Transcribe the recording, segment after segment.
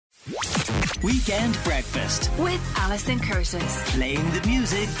Weekend Breakfast with Alison Curtis. Playing the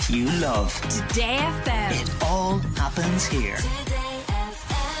music you love. Today FM. It all happens here.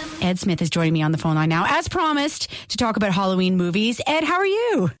 Ed Smith is joining me on the phone line now, as promised, to talk about Halloween movies. Ed, how are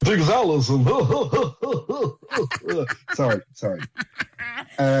you? Thanks, Alison. Sorry.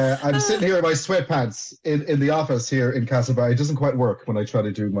 I'm sitting here in my sweatpants in the office here in Castlebar. It doesn't quite work when I try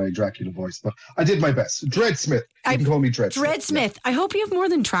to do my Dracula voice, but I did my best. Dread Smith. You can call me Dread Smith. Dread Smith. Yeah. I hope you have more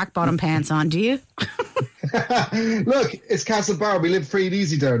than track bottom pants on, do you? Look, it's Castlebar. We live free and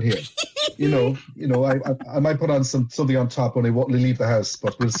easy down here. I might put on something on top when I leave the house,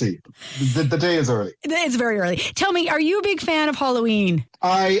 but we'll see. The day is early. It's very early. Tell me, are you a big fan of Halloween?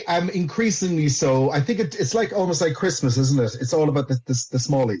 I am increasingly so. I think it's like almost like Christmas, isn't it? It's all about the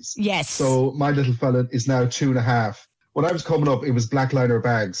smallies. Yes. So my little fella is now 2.5. When I was coming up, it was black liner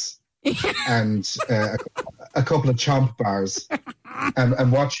bags and a couple of chomp bars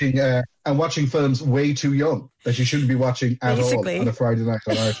and watching films way too young that you shouldn't be watching at all on a Friday night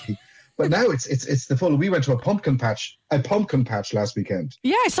on RTE. But now it's the full. We went to a pumpkin patch last weekend.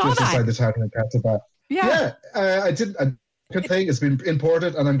 Yeah, I saw that. Just outside the town in Castlebar. Yeah. I didn't. Good thing it's been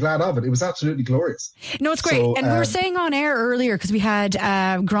imported, and I'm glad of it. It was absolutely glorious. No, it's great. So, and we were saying on air earlier, because we had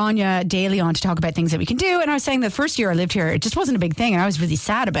Grania Daly on to talk about things that we can do, and I was saying the first year I lived here, it just wasn't a big thing, and I was really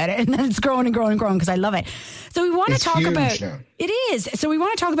sad about it, and then it's growing and growing and growing because I love it. So we want to talk about now. It is. So we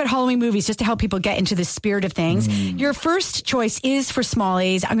want to talk about Halloween movies just to help people get into the spirit of things. Your first choice is for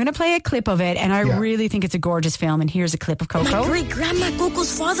Smallies. I'm going to play a clip of it, and I really think it's a gorgeous film, and here's a clip of Coco. My great-grandma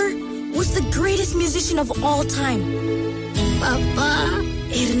Coco's father was the greatest musician of all time. Papa,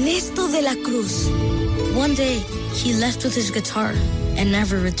 Ernesto de la Cruz. One day, he left with his guitar and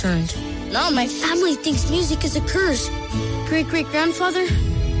never returned. Now my family thinks music is a curse. Great-great-grandfather,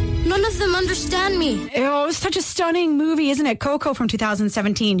 none of them understand me. Oh, it's such a stunning movie, isn't it? Coco from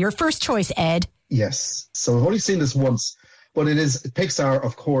 2017. Your first choice, Ed. Yes. So I've only seen this once, but it is Pixar,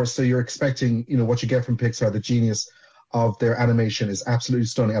 of course, so you're expecting, what you get from Pixar, the genius of their animation is absolutely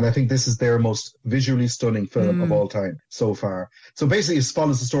stunning. And I think this is their most visually stunning film of all time so far. So basically it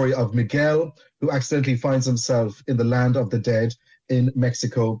follows the story of Miguel, who accidentally finds himself in the land of the dead in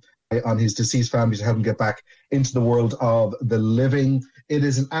Mexico on his deceased family to help him get back into the world of the living. It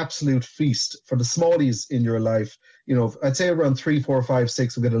is an absolute feast for the smallies in your life. I'd say around 3, 4, 5,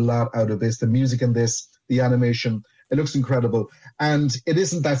 6, we'll get a lot out of this. The music in this, the animation, it looks incredible. And it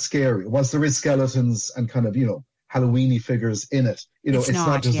isn't that scary. Whilst there is skeletons and kind of, Halloween-y figures in it. It's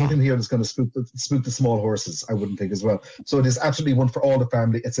not there's nothing here that's going to spook the small horses, I wouldn't think as well. So it is absolutely one for all the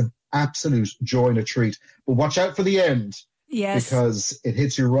family. It's an absolute joy and a treat. But watch out for the end. Yes. Because it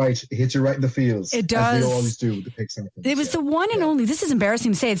hits you right. It hits you right in the feels. It does. As they always do with the Pixar films. It was the one and only, this is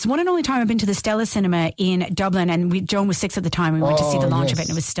embarrassing to say, it's the one and only time I've been to the Stella Cinema in Dublin, and Joan was 6 at the time. We went to see the launch of it, and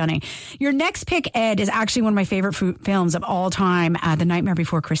it was stunning. Your next pick, Ed, is actually one of my favorite films of all time, The Nightmare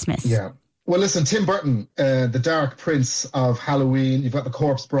Before Christmas. Yeah. Well, listen, Tim Burton, the Dark Prince of Halloween. You've got The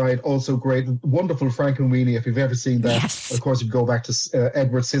Corpse Bride, also great. Wonderful Frankenweenie, if you've ever seen that. Yes. Of course, you go back to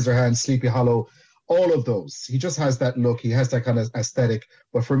Edward Scissorhands, Sleepy Hollow, all of those. He just has that look. He has that kind of aesthetic.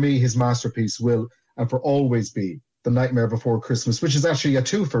 But for me, his masterpiece will and for always be The Nightmare Before Christmas, which is actually a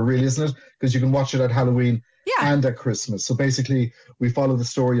twofer, really, isn't it? Because you can watch it at Halloween and at Christmas. So basically, we follow the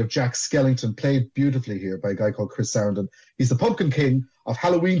story of Jack Skellington, played beautifully here by a guy called Chris Sarandon. He's the Pumpkin King of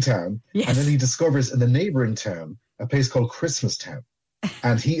Halloween Town, and then he discovers in the neighbouring town a place called Christmas Town.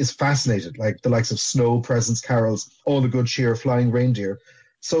 And he is fascinated, like the likes of snow, presents, carols, all the good cheer, flying reindeer.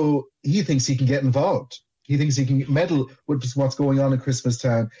 So he thinks he can get involved. He thinks he can meddle with what's going on in Christmas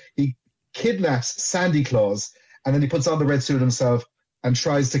Town. He kidnaps Sandy Claus, and then he puts on the red suit himself and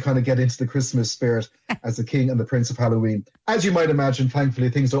tries to kind of get into the Christmas spirit as the king and the prince of Halloween. As you might imagine, thankfully,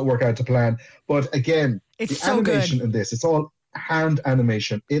 things don't work out to plan. But again, it's the animation good in this, it's all hand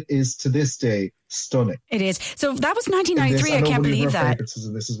animation. It is, to this day, stunning. It is. So that was 1993. I can't believe that.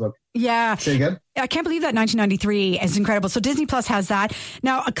 In this as well. Yeah. Say again? I can't believe that 1993 is incredible. So Disney Plus has that.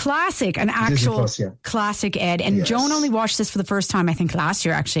 Now, a classic, an actual classic, Ed. And Joan only watched this for the first time, I think, last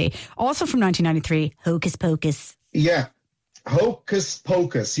year, actually. Also from 1993, Hocus Pocus. Yeah. Hocus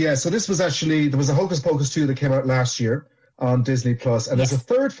Pocus. Yeah. So this was actually, there was a Hocus Pocus 2 that came out last year on Disney Plus, and there's a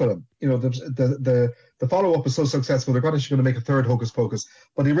third film. The follow-up was so successful, they're actually going to make a third Hocus Pocus.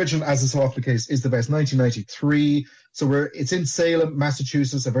 But the original, as is often the case, is the best. 1993. So it's in Salem,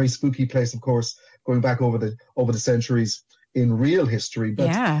 Massachusetts, a very spooky place, of course, going back over the centuries in real history. But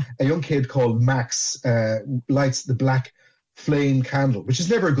a young kid called Max lights the black flame candle, which is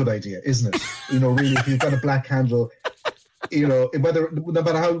never a good idea, isn't it? Really, if you've got a black candle, no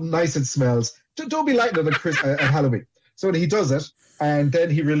matter how nice it smells, don't be lighting it at Halloween. So he does it, And then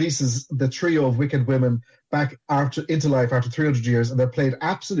he releases the trio of wicked women back into life after 300 years, and they're played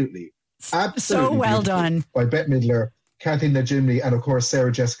absolutely so well done by Bette Midler, Kathy Najimy, and of course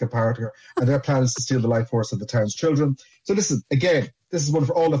Sarah Jessica Parker. And their plan is to steal the life force of the town's children. So listen, again, this is one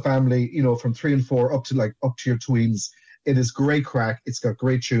for all the family, you know, from 3 and 4 up to your tweens. It is great crack. It's got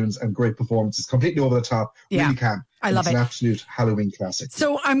great tunes and great performances. Completely over the top. Really camp. I love it. It's an absolute Halloween classic.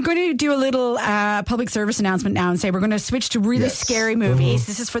 So I'm going to do a little public service announcement now and say we're going to switch to really scary movies.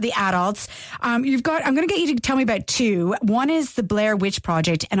 This is for the adults. I'm going to get you to tell me about 2. One is the Blair Witch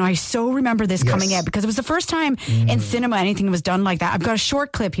Project, and I so remember this coming out because it was the first time in cinema anything was done like that. I've got a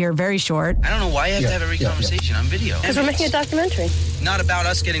short clip here, very short. I don't know why you have to have every conversation on video. Because we're making a documentary. Not about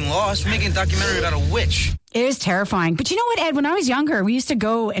us getting lost. We're making a documentary about a witch. It is terrifying. But you know what, Ed? When I was younger, we used to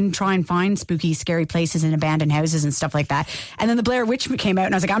go and try and find spooky, scary places in abandoned houses and stuff like that. And then the Blair Witch came out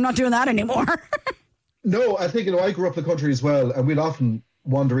and I was like, I'm not doing that anymore. No, I think, I grew up in the country as well, and we'd often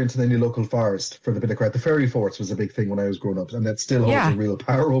wander into the local forest for the bit of crowd. The fairy forts was a big thing when I was growing up, and that still holds a real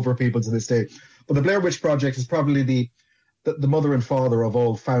power over people to this day. But the Blair Witch Project is probably the mother and father of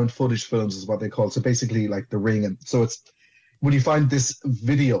all found footage films, is what they call it. So basically like The Ring. And so it's when you find this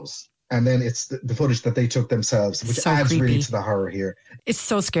videos, and then it's the footage that they took themselves, which adds creepy. really to the horror here. It's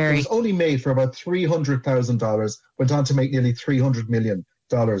so scary. It was only made for about $300,000, went on to make nearly $300 million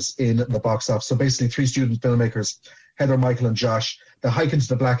in the box office. So basically 3 student filmmakers, Heather, Michael and Josh, they hike into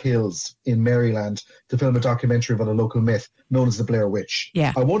the Black Hills in Maryland to film a documentary about a local myth known as the Blair Witch.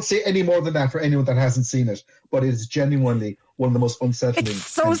 Yeah. I won't say any more than that for anyone that hasn't seen it, but it is genuinely one of the most unsettling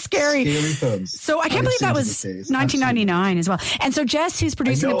so scary films. So I can't believe that was 1999 as well. And so Jess, who's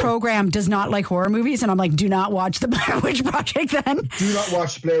producing the program, does not like horror movies, and I'm like, do not watch the Blair Witch Project then. Do not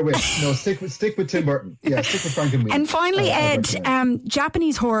watch Blair Witch. No, stick with Tim Burton. Yeah, stick with Frankenweenie. And finally, Ed,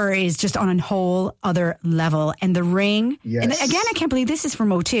 Japanese horror is just on a whole other level. And The Ring, and again, I can't believe this is from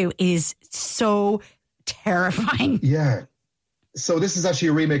O2, is so terrifying. Yeah. So this is actually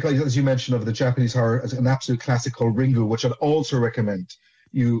a remake, as you mentioned, of the Japanese horror, an absolute classic called Ringu, which I'd also recommend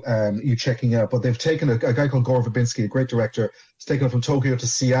you checking out. But they've taken a guy called Gore Verbinski, a great director. He's taken it from Tokyo to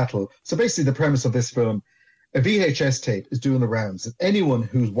Seattle. So basically the premise of this film, a VHS tape is doing the rounds. And anyone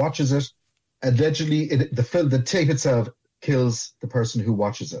who watches it, allegedly, the tape itself kills the person who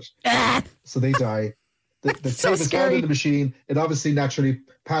watches it. So they die. The tape is found in the machine. It obviously naturally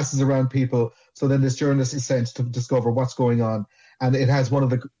passes around people. So then this journalist is sent to discover what's going on. And it has one of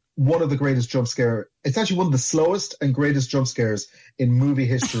the greatest jump scare. It's actually one of the slowest and greatest jump scares in movie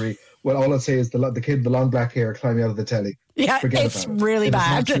history. Well, all I'll say is the kid with the long black hair climbing out of the telly. Yeah, it's really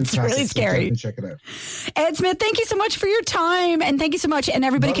bad. It's really scary. Check it out. Ed Smith, thank you so much for your time. And thank you so much. And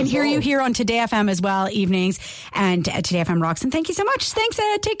everybody can hear you here on Today FM as well, evenings. And Today FM rocks. And thank you so much. Thanks,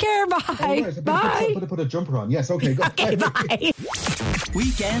 Ed. Take care. Bye. Right. Bye. Put a jumper on. Yes, okay. Go. Okay, bye.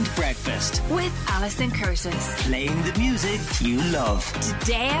 Weekend Breakfast. With Alison Curtis. Playing the music you love.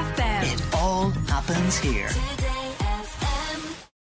 Today FM. It all happens here.